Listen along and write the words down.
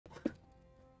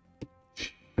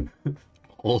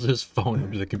holds his phone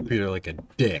up to the computer like a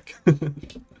dick. I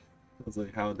was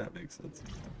like, how would that make sense?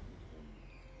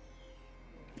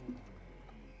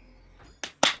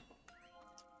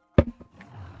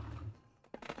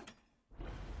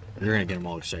 You're gonna get him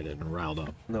all excited and riled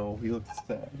up. No, he looks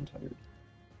sad and tired.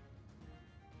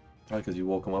 Probably because you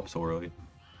woke him up so early.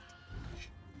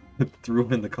 Threw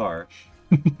him in the car.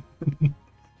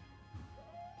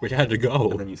 We had to go.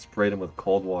 And then you sprayed him with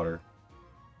cold water.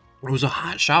 It was a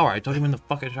hot shower. I took him in the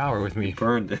fucking shower with me.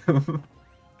 Burned him.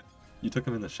 You took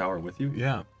him in the shower with you?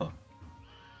 Yeah. Huh.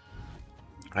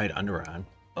 I had underwear on.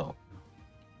 Oh.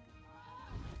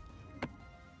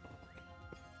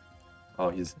 Oh,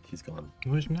 he's gone. It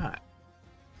was not.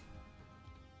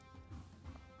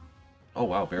 Oh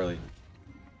wow, barely.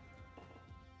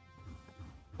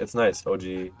 It's nice,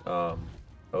 OGX,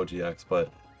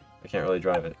 but I can't really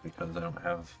drive it because I don't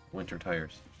have winter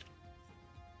tires.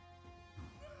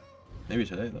 Maybe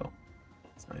today though.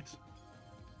 It's nice.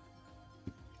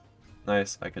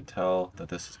 Nice, I could tell that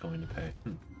this is going to pay.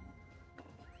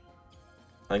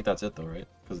 I think that's it though, right?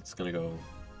 Because it's gonna go...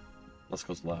 Let's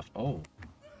go left. Oh.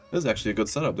 This is actually a good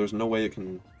setup. There's no way it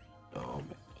can... Oh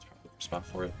man, that's probably the spot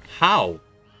for it. How?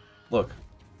 Look.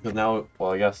 Because now,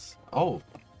 well I guess... Oh,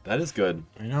 that is good.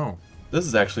 I know. This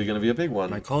is actually gonna be a big one.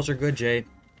 My calls are good, Jay.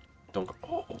 Don't go...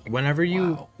 Oh. Whenever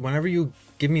you Wow. whenever you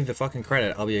give me the fucking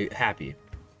credit, I'll be happy.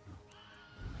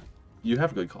 You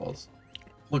have good calls.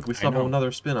 Look, we still have know.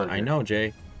 another spin on here. I know,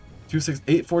 Jay.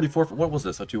 26844. What was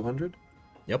this? A 200?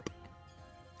 Yep.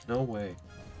 No way.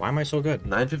 Why am I so good?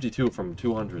 952 from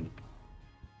 200.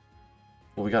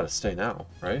 Well, we gotta stay now,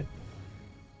 right?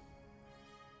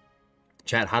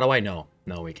 Chad, how do I know?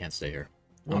 No, we can't stay here.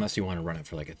 What? Unless you want to run it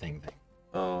for like a thing.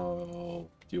 Oh,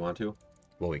 do you want to?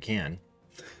 Well, we can.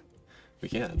 We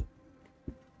can.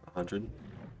 100.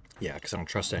 Yeah, because I don't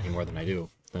trust it any more than I do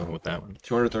with that one.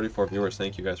 234 viewers.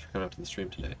 Thank you guys for coming out to the stream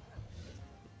today.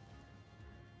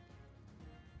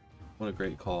 What a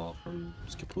great call from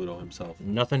Skipluto himself.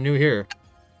 Nothing new here.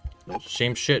 Nope.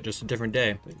 Same shit, just a different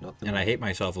day. Like nothing. And I hate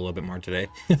myself a little bit more today.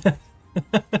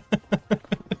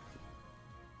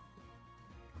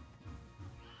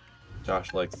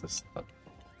 Josh likes this stuff.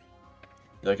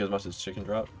 You like it as much as chicken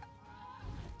drop?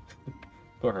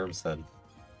 What Herb said.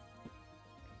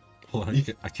 Hold on,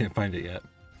 I can't find it yet.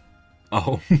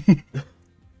 Oh.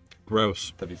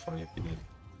 Gross. That'd be funny if you did.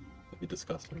 That'd be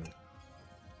disgusting.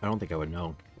 I don't think I would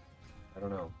know. I don't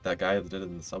know. That guy that did it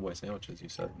in the Subway sandwiches, you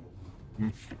said.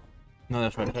 No,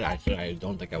 that's what I said. I said I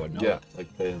don't think I would know. Yeah,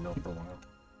 like they didn't know for a while.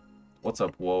 What's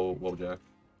up, whoa, Jack?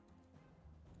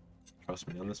 Trust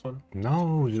me on this one?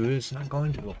 No, dude, it's not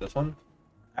going to. This one?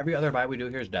 Every other buy we do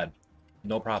here is dead.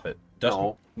 No profit.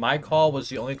 No. My call was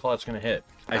the only call that's going to hit.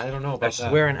 I don't know I about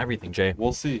swear on everything, Jay.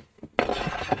 We'll see.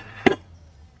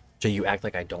 Jay, you act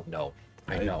like I don't know.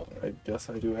 I know. I guess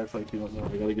I do act like you don't know.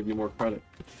 I gotta give you more credit.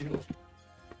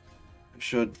 I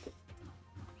should.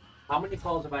 How many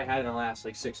calls have I had in the last,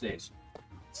 6 days?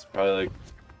 It's probably like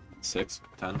 6,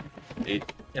 10,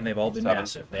 8. And they've all been 7.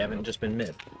 massive. They haven't just been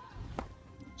mid.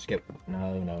 Skip.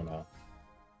 No.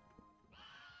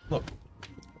 Look,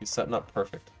 he's setting up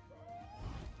perfect.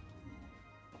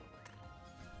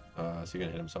 Is he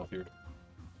gonna hit himself here?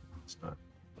 It's not.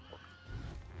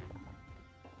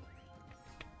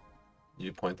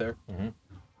 You point there? Mm-hmm.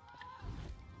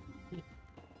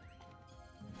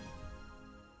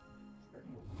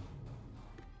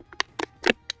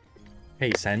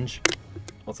 Hey, Senj.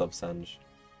 What's up, Sanj?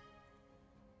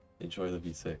 Enjoy the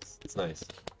V6. It's nice.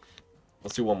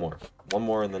 Let's do one more. One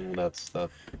more, and then that's the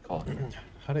call.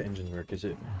 How do engines work? Is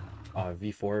it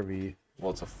V4, V... Well,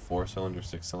 it's a 4-cylinder,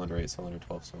 6-cylinder, 8-cylinder,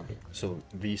 12-cylinder. So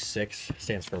V6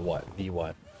 stands for what? V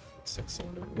what?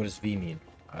 6-cylinder. What does V mean?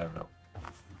 I don't know.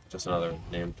 Just another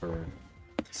name for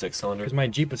 6-cylinder. Because my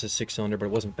Jeep was a 6-cylinder, but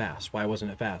it wasn't fast. Why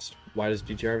wasn't it fast? Why does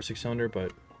GTR have a 6-cylinder,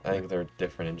 but... I think they're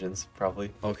different engines,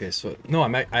 probably. Okay, so... No,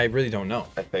 I really don't know.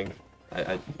 I think.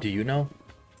 Do you know?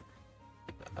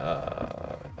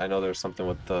 I know there's something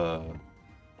with the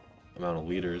amount of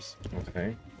liters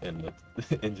Okay. in the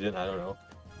engine. I don't know.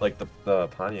 Like the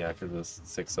Pontiac is a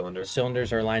 6-cylinder.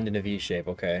 Cylinders are lined in a V shape,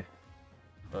 okay.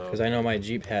 Because I know my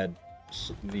Jeep had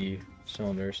V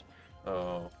cylinders.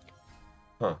 Oh.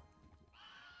 Huh.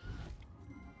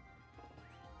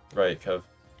 Right, Kev.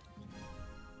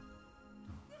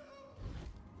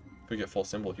 Could get full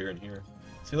symbol here and here.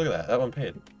 See, look at that. That one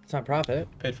paid. It's not profit.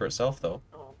 Paid for itself, though.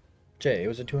 Jay, it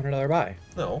was a $200 buy.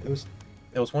 No. It was...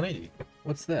 It was 180.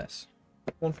 What's this?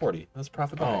 140. That's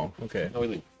profit buy. Oh, okay. No, we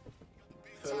leave.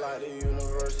 Feel like the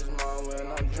universe is mine when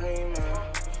I'm dreaming.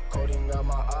 Coding got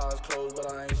my eyes closed,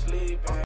 but I ain't sleeping.